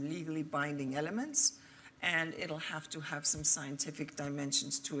there are some legally binding elements, and it'll have to have some scientific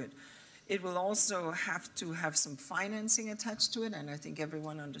dimensions to it. It will also have to have some financing attached to it, and I think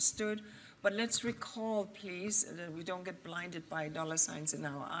everyone understood. But let's recall, please, that we don't get blinded by dollar signs in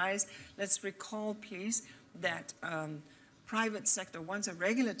our eyes. Let's recall, please, that private sector, once a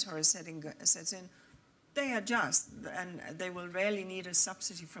regulatory setting sets in, they adjust, and they will rarely need a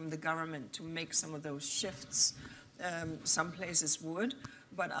subsidy from the government to make some of those shifts. Some places would,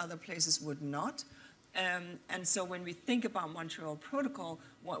 but other places would not. And so when we think about Montreal Protocol,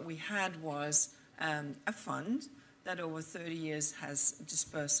 what we had was a fund that over 30 years has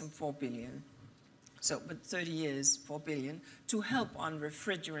dispersed some 4 billion. So, but 30 years, 4 billion, to help on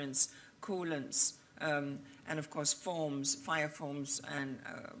refrigerants, coolants, and of course foams, fire foams, and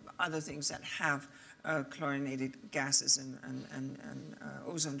other things that have chlorinated gases and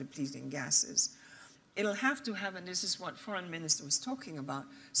ozone-depleting gases. It'll have to have, and this is what Foreign Minister was talking about,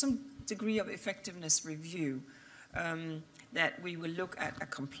 some degree of effectiveness review, that we will look at a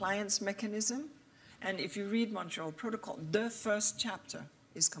compliance mechanism. And if you read Montreal Protocol, the first chapter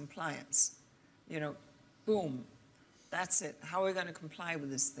is compliance. You know, boom, that's it. How are we going to comply with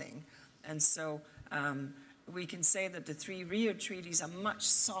this thing? And so we can say that the 3 Rio treaties are much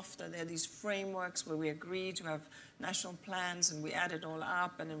softer. They're these frameworks where we agree to have national plans and we add it all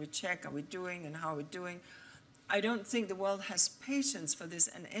up and then we check, are we doing and how are we doing? I don't think the world has patience for this,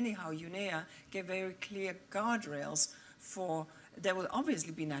 and anyhow, UNEA gave very clear guardrails for. There will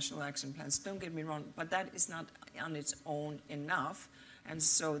obviously be national action plans, don't get me wrong, but that is not on its own enough. And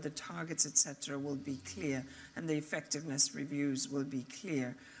so the targets, etc., will be clear, and the effectiveness reviews will be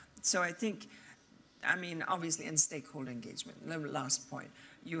clear. So I think, I mean, obviously, and stakeholder engagement, the last point.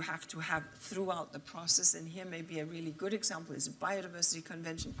 You have to have throughout the process, and here maybe a really good example is a Biodiversity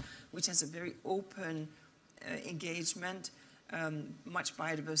Convention, which has a very open engagement. Much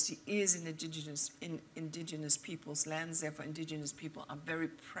biodiversity is in indigenous people's lands, therefore indigenous people are very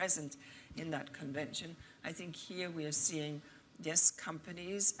present in that convention. I think here we are seeing, yes,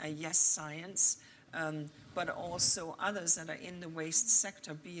 companies, yes, science, but also others that are in the waste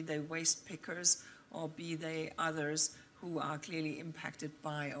sector, be they waste pickers or be they others who are clearly impacted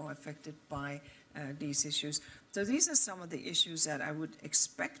by or affected by these issues. So these are some of the issues that I would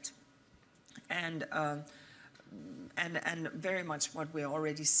expect, and very much what we're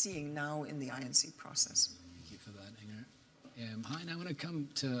already seeing now in the INC process. Thank you for that, Inger. Hein, I want to come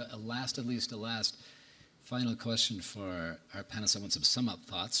to a last final question for our panelists. I want some sum-up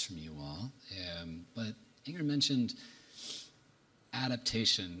thoughts from you all. But Inger mentioned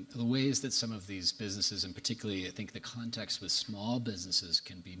adaptation, the ways that some of these businesses, and particularly I think the context with small businesses,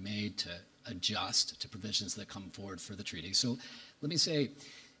 can be made to adjust to provisions that come forward for the treaty. So let me say,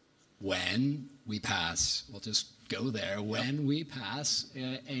 when we pass, we'll just go there, when we pass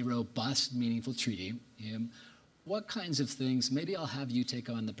a robust, meaningful treaty, what kinds of things, maybe I'll have you take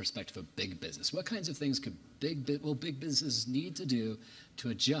on the perspective of big business, what kinds of things will big businesses need to do to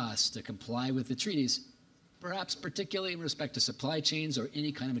adjust, to comply with the treaties, perhaps particularly in respect to supply chains or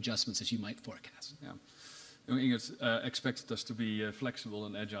any kind of adjustments that you might forecast? Yeah. Ingrid expected us to be flexible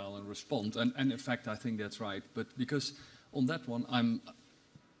and agile and respond, and in fact I think that's right, but because on that one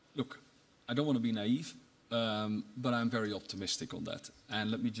look, I don't want to be naive, but I'm very optimistic on that. And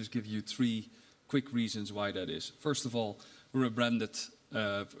let me just give you 3 quick reasons why that is. First of all, we're a branded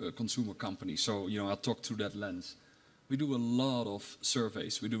consumer company, so I'll talk through that lens. We do a lot of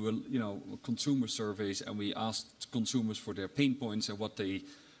surveys. We do consumer surveys, and we ask consumers for their pain points and what they,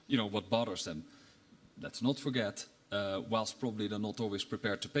 what bothers them. Let's not forget, whilst probably they're not always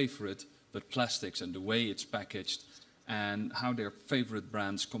prepared to pay for it, but plastics and the way it's packaged, and how their favorite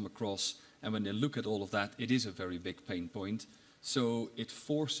brands come across. And when they look at all of that, it is a very big pain point. So it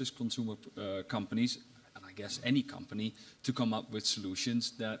forces consumer companies, and I guess any company, to come up with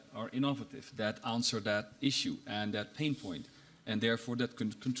solutions that are innovative, that answer that issue and that pain point, and therefore that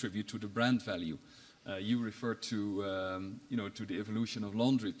can contribute to the brand value. You referred to, to the evolution of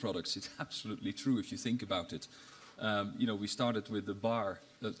laundry products. It's absolutely true if you think about it. We started with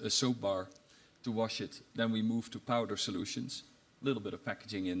a soap bar to wash it. Then we moved to powder solutions, a little bit of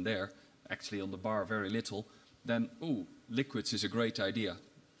packaging in there. Actually, on the bar, very little. Then, liquids is a great idea.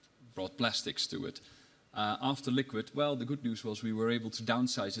 Brought plastics to it. After liquid, well, the good news was we were able to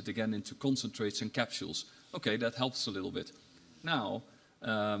downsize it again into concentrates and capsules. Okay, that helps a little bit. Now,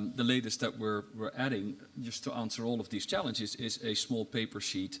 the latest that we're adding, just to answer all of these challenges, is a small paper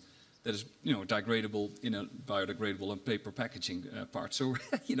sheet that is, degradable in a biodegradable and paper packaging part. So,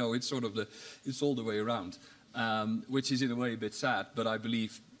 it's sort of it's all the way around, which is in a way a bit sad, but I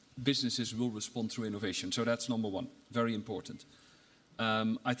believe businesses will respond through innovation. So that's number one, very important.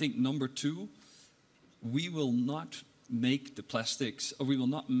 I think number two, we will not make the plastics, or we will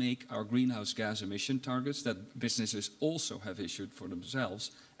not make our greenhouse gas emission targets that businesses also have issued for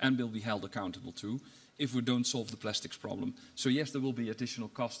themselves and will be held accountable to if we don't solve the plastics problem. So yes, there will be additional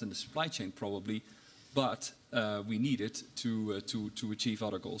cost in the supply chain probably, but we need it to achieve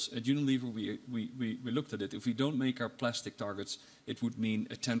other goals. At Unilever, we looked at it. If we don't make our plastic targets, it would mean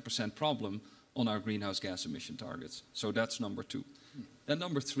a 10% problem on our greenhouse gas emission targets. So that's number two. Then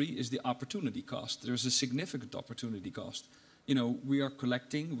number three is the opportunity cost. There's a significant opportunity cost. We are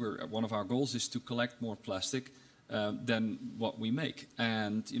collecting, one of our goals is to collect more plastic than what we make.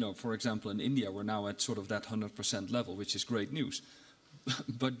 And, for example, in India, we're now at sort of that 100% level, which is great news.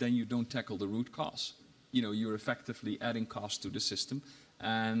 But then you don't tackle the root cause. You're effectively adding cost to the system.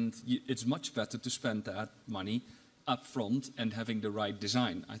 And it's much better to spend that money up front and having the right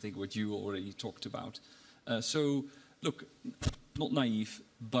design, I think what you already talked about. So, look, not naive,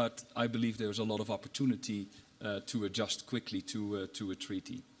 but I believe there's a lot of opportunity to adjust quickly to a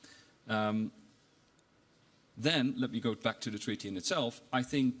treaty. Then, let me go back to the treaty in itself. I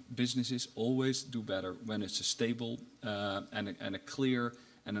think businesses always do better when it's a stable and a clear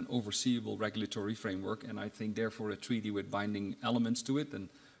and an overseeable regulatory framework. And I think, therefore, a treaty with binding elements to it and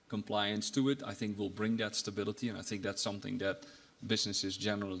compliance to it, I think will bring that stability. And I think that's something that businesses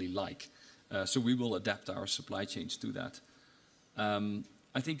generally like. So we will adapt our supply chains to that.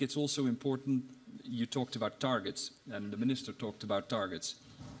 I think it's also important, you talked about targets, and the minister talked about targets.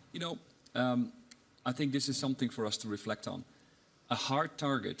 I think this is something for us to reflect on. A hard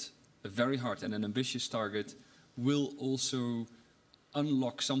target, a very hard and an ambitious target, will also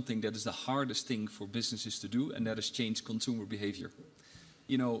unlock something that is the hardest thing for businesses to do, and that is change consumer behavior.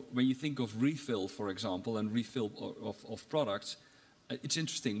 When you think of refill, for example, and refill of products, it's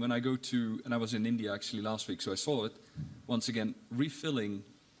interesting. When I go to, and I was in India actually last week, so I saw it, once again, refilling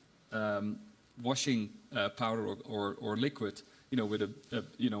washing powder or liquid, with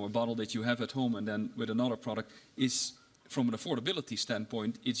a bottle that you have at home and then with another product is, from an affordability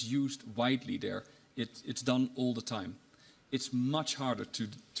standpoint, it's used widely there. It's done all the time. It's much harder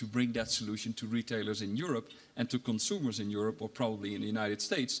to bring that solution to retailers in Europe and to consumers in Europe, or probably in the United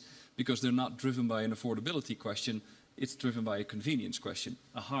States, because they're not driven by an affordability question. It's driven by a convenience question.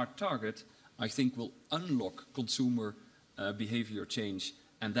 A hard target, I think, will unlock consumer behavior change,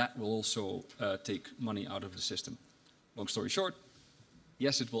 and that will also take money out of the system. Long story short,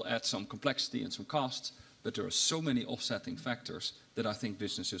 yes, it will add some complexity and some costs, but there are so many offsetting factors that I think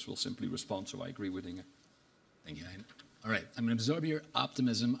businesses will simply respond. So I agree with Inge. Thank you. All right, I'm going to absorb your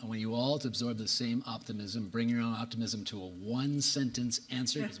optimism. I want you all to absorb the same optimism. Bring your own optimism to a one-sentence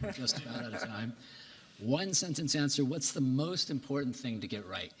answer, because we're just about out of time. One-sentence answer, what's the most important thing to get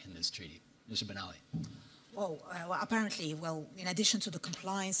right in this treaty? Mr. Benali. Well, apparently, in addition to the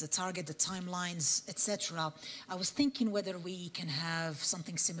compliance, the target, the timelines, etc., I was thinking whether we can have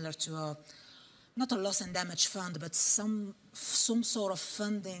something similar to not a loss and damage fund, but some sort of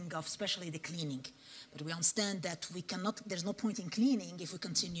funding of especially the cleaning. But we understand that we cannot, there's no point in cleaning if we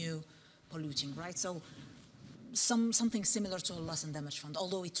continue polluting, right? So something similar to a loss and damage fund,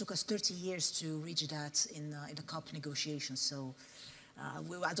 although it took us 30 years to reach that in the COP negotiations. So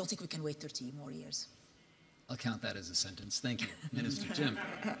I don't think we can wait 30 more years. I'll count that as a sentence. Thank you. Minister Jim.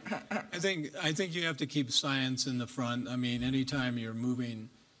 I think you have to keep science in the front. I mean, anytime you're moving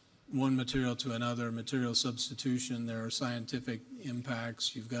one material to another, material substitution, there are scientific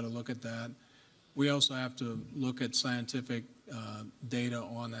impacts. You've got to look at that. We also have to look at scientific data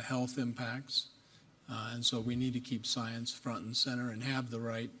on the health impacts. And so we need to keep science front and center and have the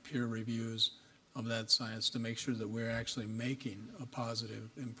right peer reviews of that science to make sure that we're actually making a positive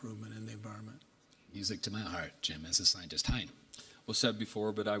improvement in the environment. Music to my heart, Jim, as a scientist. Hein. Was said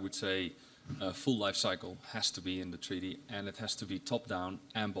before, but I would say full life cycle has to be in the treaty, and it has to be top down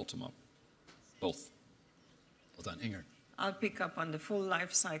and bottom up, both. Well done, Inger. I'll pick up on the full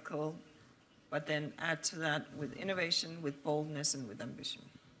life cycle. but then add to that with innovation, with boldness, and with ambition.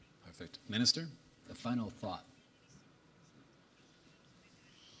 Perfect. Minister, the final thought.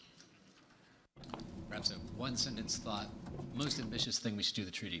 Perhaps a one-sentence thought, most ambitious thing we should do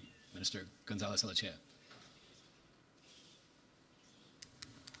the treaty. Minister González-Elechea.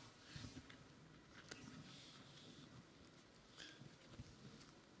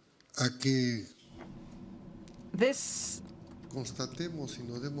 This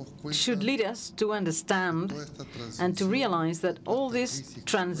should lead us to understand and to realize that all this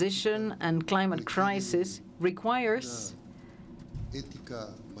transition and climate crisis requires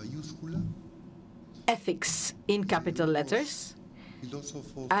ethics in capital letters,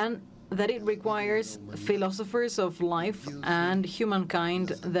 and that it requires philosophers of life and humankind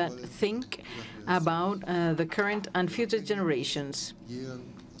that think about the current and future generations.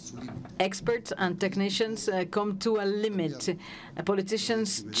 Experts and technicians come to a limit.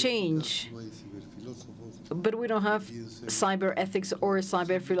 Politicians change. But we don't have cyber ethics or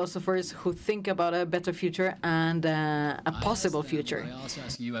cyber philosophers who think about a better future and a possible future. I also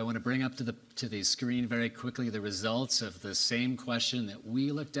ask you, I want to bring up to the screen very quickly the results of the same question that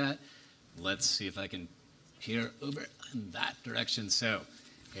we looked at. Let's see if I can hear over in that direction. So,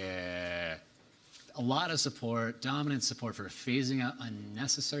 a lot of support, dominant support for phasing out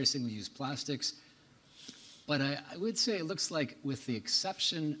unnecessary single-use plastics. But I would say it looks like, with the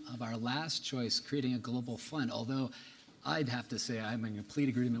exception of our last choice, creating a global fund, although I'd have to say I'm in complete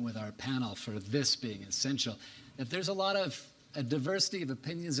agreement with our panel for this being essential, that there's a lot of a diversity of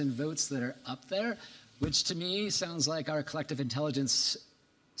opinions and votes that are up there, which to me sounds like our collective intelligence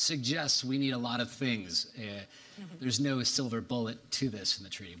suggests we need a lot of things. There's no silver bullet to this in the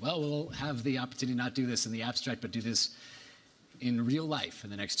treaty. Well, we'll have the opportunity to not do this in the abstract, but do this in real life in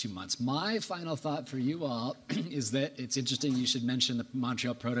the next 2 months. My final thought for you all is that it's interesting you should mention the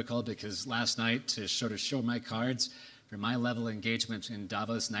Montreal Protocol, because last night, to sort of show my cards for my level of engagement in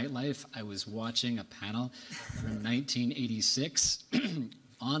Davos nightlife, I was watching a panel from 1986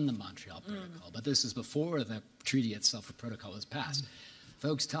 on the Montreal Protocol. But this is before the treaty itself, the protocol, was passed.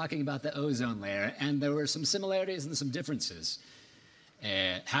 Folks talking about the ozone layer, and there were some similarities and some differences.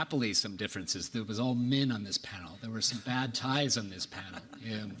 Happily, some differences. There was all men on this panel. There were some bad ties on this panel.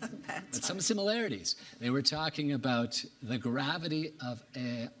 But some similarities. They were talking about the gravity of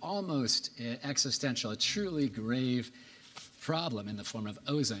almost existential, a truly grave problem in the form of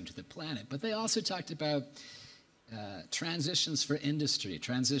ozone to the planet. But they also talked about transitions for industry,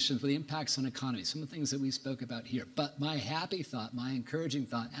 transitions for the impacts on economy, some of the things that we spoke about here. But my happy thought, my encouraging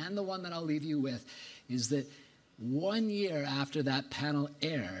thought, and the one that I'll leave you with, is that 1 year after that panel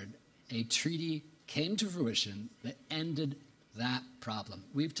aired, a treaty came to fruition that ended that problem.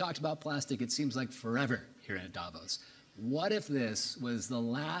 We've talked about plastic, it seems like forever here in Davos. What if this was the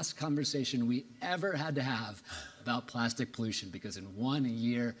last conversation we ever had to have about plastic pollution, because in 1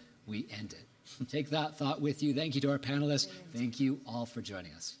 year we ended? Take that thought with you. Thank you to our panelists. Thank you all for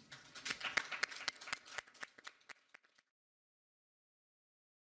joining us.